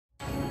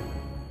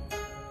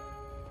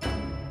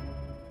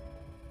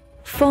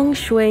Feng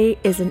Shui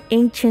is an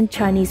ancient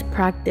Chinese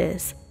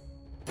practice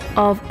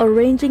of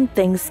arranging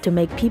things to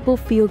make people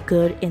feel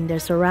good in their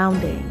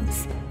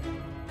surroundings.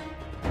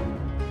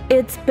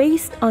 It's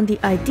based on the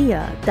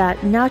idea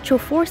that natural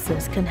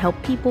forces can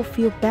help people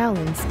feel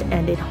balanced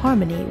and in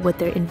harmony with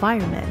their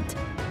environment.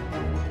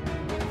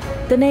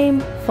 The name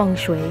Feng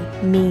Shui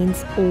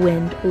means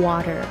wind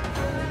water.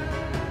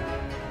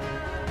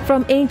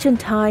 From ancient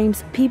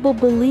times, people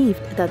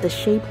believed that the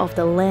shape of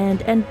the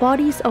land and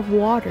bodies of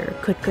water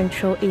could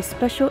control a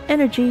special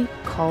energy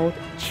called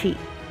qi.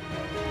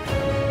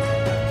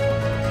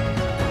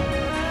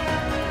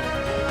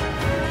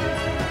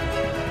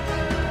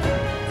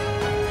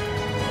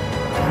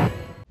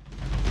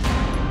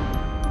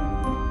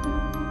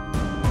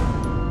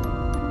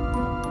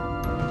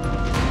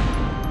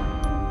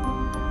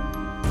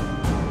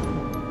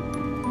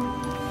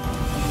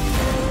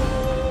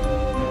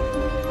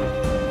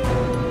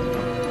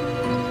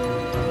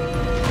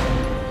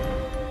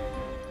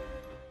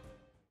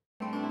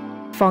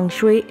 Feng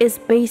Shui is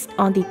based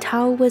on the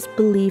Taoist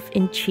belief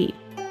in qi,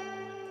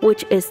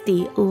 which is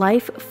the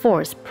life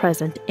force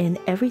present in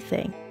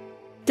everything.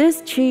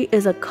 This qi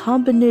is a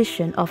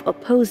combination of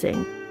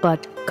opposing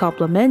but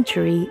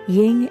complementary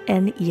yin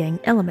and yang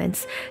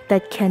elements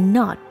that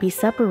cannot be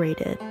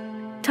separated.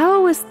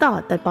 Taoists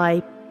thought that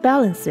by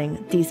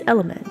balancing these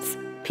elements,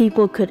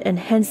 people could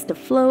enhance the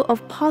flow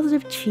of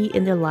positive qi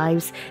in their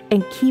lives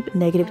and keep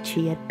negative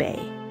qi at bay.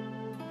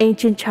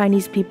 Ancient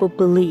Chinese people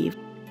believed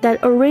that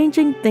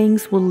arranging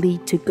things will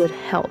lead to good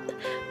health,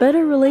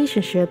 better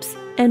relationships,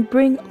 and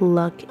bring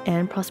luck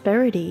and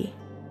prosperity.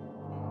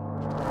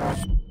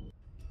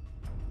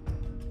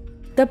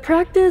 The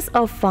practice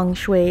of Feng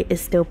Shui is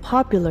still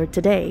popular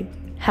today,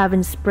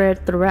 having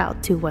spread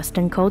throughout to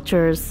Western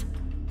cultures.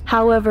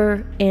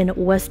 However, in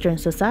Western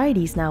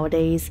societies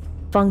nowadays,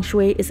 Feng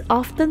Shui is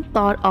often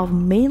thought of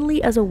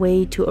mainly as a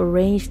way to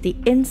arrange the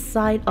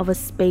inside of a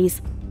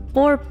space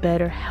for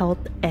better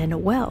health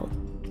and wealth.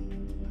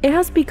 It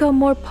has become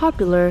more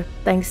popular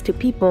thanks to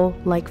people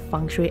like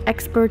Feng Shui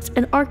experts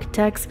and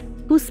architects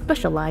who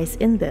specialize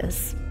in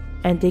this,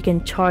 and they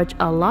can charge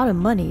a lot of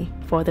money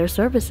for their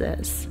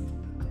services.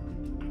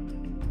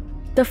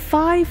 The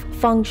 5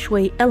 Feng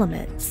Shui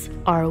elements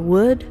are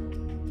wood,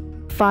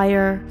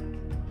 fire,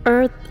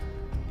 earth,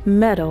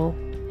 metal,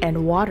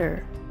 and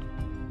water.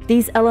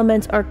 These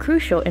elements are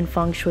crucial in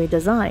Feng Shui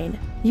design,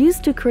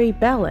 used to create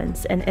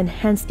balance and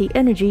enhance the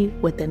energy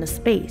within a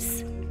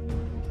space.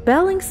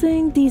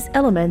 Balancing these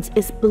elements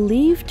is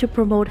believed to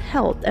promote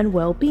health and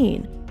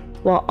well-being,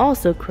 while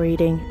also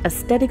creating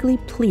aesthetically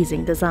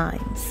pleasing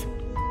designs.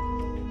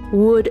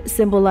 Wood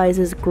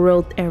symbolizes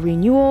growth and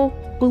renewal,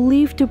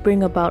 believed to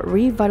bring about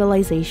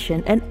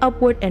revitalization and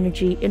upward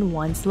energy in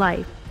one's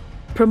life,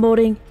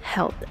 promoting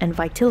health and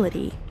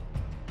vitality.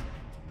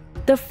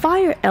 The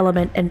fire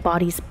element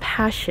embodies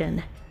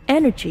passion,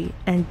 energy,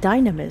 and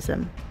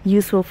dynamism,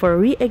 useful for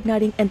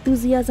reigniting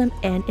enthusiasm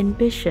and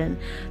ambition,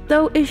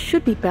 though it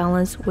should be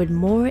balanced with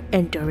more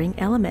enduring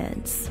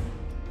elements.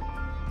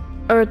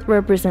 Earth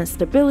represents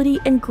stability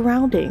and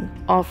grounding,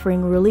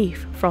 offering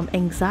relief from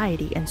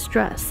anxiety and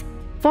stress,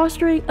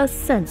 fostering a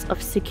sense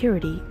of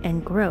security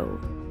and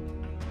growth.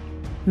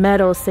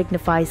 Metal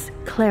signifies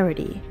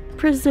clarity,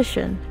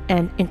 precision,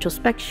 and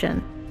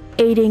introspection,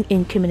 aiding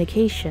in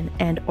communication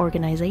and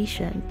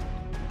organization.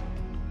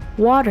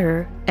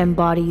 Water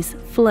embodies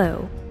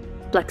flow,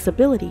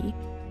 flexibility,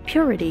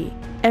 purity,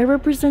 and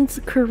represents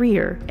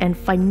career and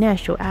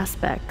financial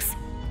aspects,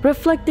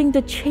 reflecting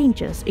the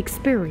changes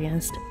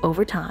experienced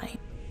over time.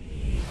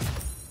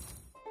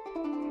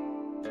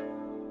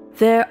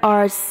 There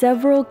are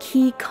several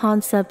key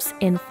concepts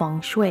in Feng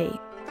Shui,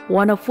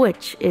 one of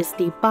which is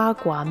the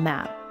Bagua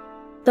map.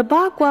 The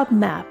Bagua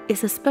map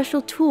is a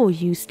special tool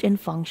used in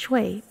Feng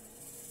Shui.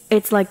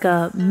 It's like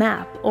a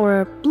map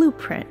or a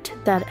blueprint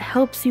that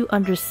helps you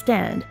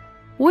understand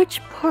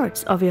which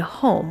parts of your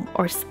home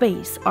or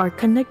space are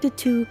connected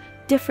to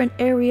different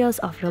areas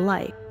of your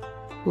life,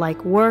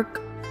 like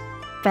work,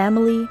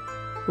 family,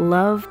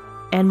 love,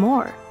 and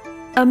more.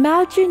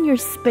 Imagine your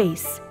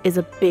space is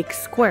a big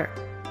square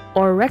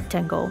or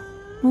rectangle,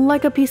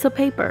 like a piece of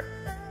paper.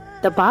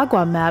 The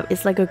Bagua map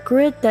is like a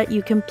grid that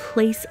you can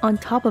place on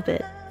top of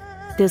it.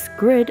 This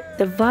grid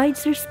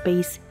divides your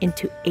space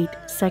into 8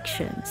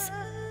 sections.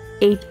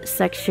 Each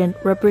section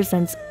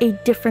represents a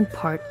different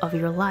part of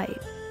your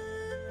life.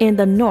 In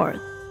the north,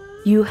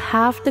 you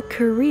have the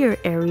career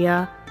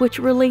area, which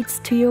relates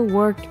to your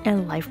work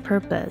and life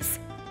purpose,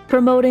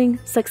 promoting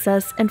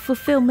success and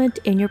fulfillment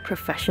in your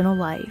professional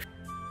life.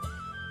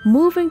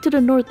 Moving to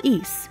the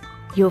northeast,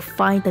 you'll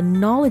find the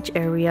knowledge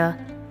area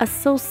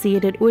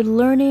associated with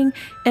learning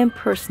and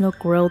personal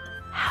growth,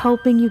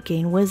 helping you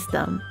gain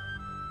wisdom.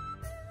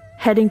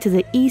 Heading to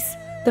the east,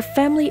 the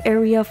family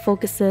area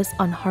focuses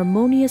on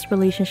harmonious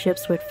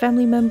relationships with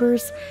family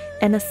members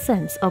and a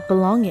sense of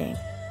belonging.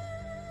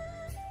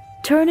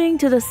 Turning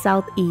to the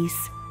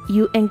southeast,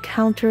 you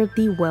encounter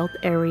the wealth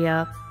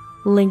area,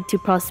 linked to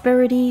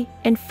prosperity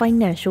and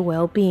financial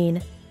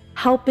well-being,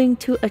 helping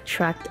to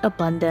attract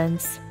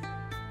abundance.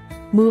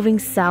 Moving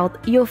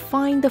south, you'll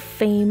find the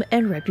fame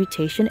and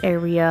reputation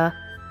area,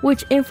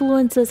 which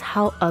influences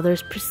how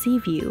others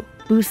perceive you,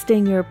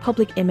 boosting your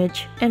public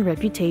image and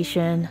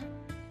reputation.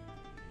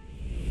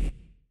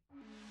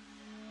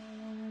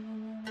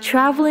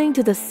 Traveling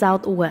to the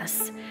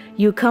southwest,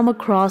 you come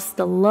across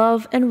the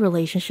love and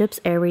relationships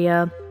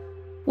area,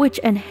 which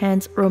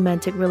enhance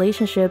romantic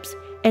relationships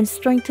and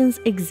strengthens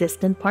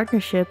existing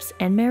partnerships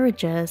and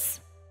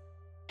marriages.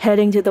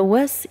 Heading to the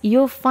west,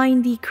 you'll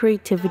find the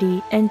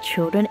creativity and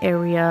children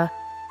area,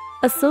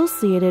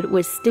 associated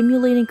with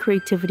stimulating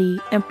creativity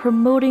and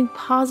promoting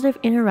positive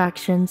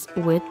interactions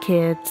with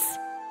kids.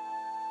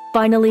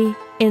 Finally,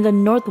 in the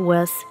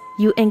northwest,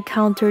 you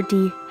encounter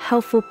the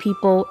helpful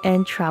people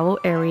and travel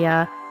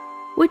area,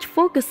 which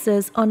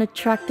focuses on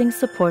attracting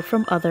support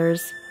from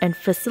others and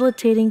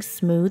facilitating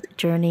smooth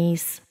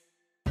journeys.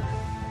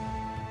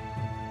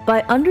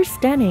 By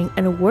understanding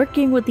and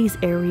working with these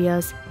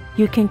areas,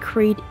 you can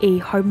create a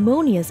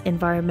harmonious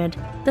environment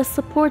that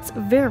supports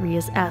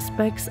various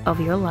aspects of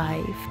your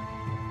life.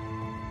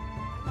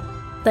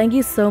 Thank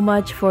you so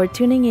much for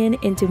tuning in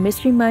into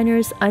Mystery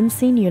Miner's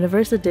Unseen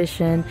Universe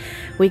Edition.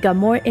 We got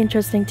more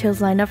interesting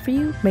tales lined up for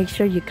you. Make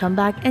sure you come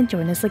back and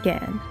join us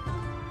again.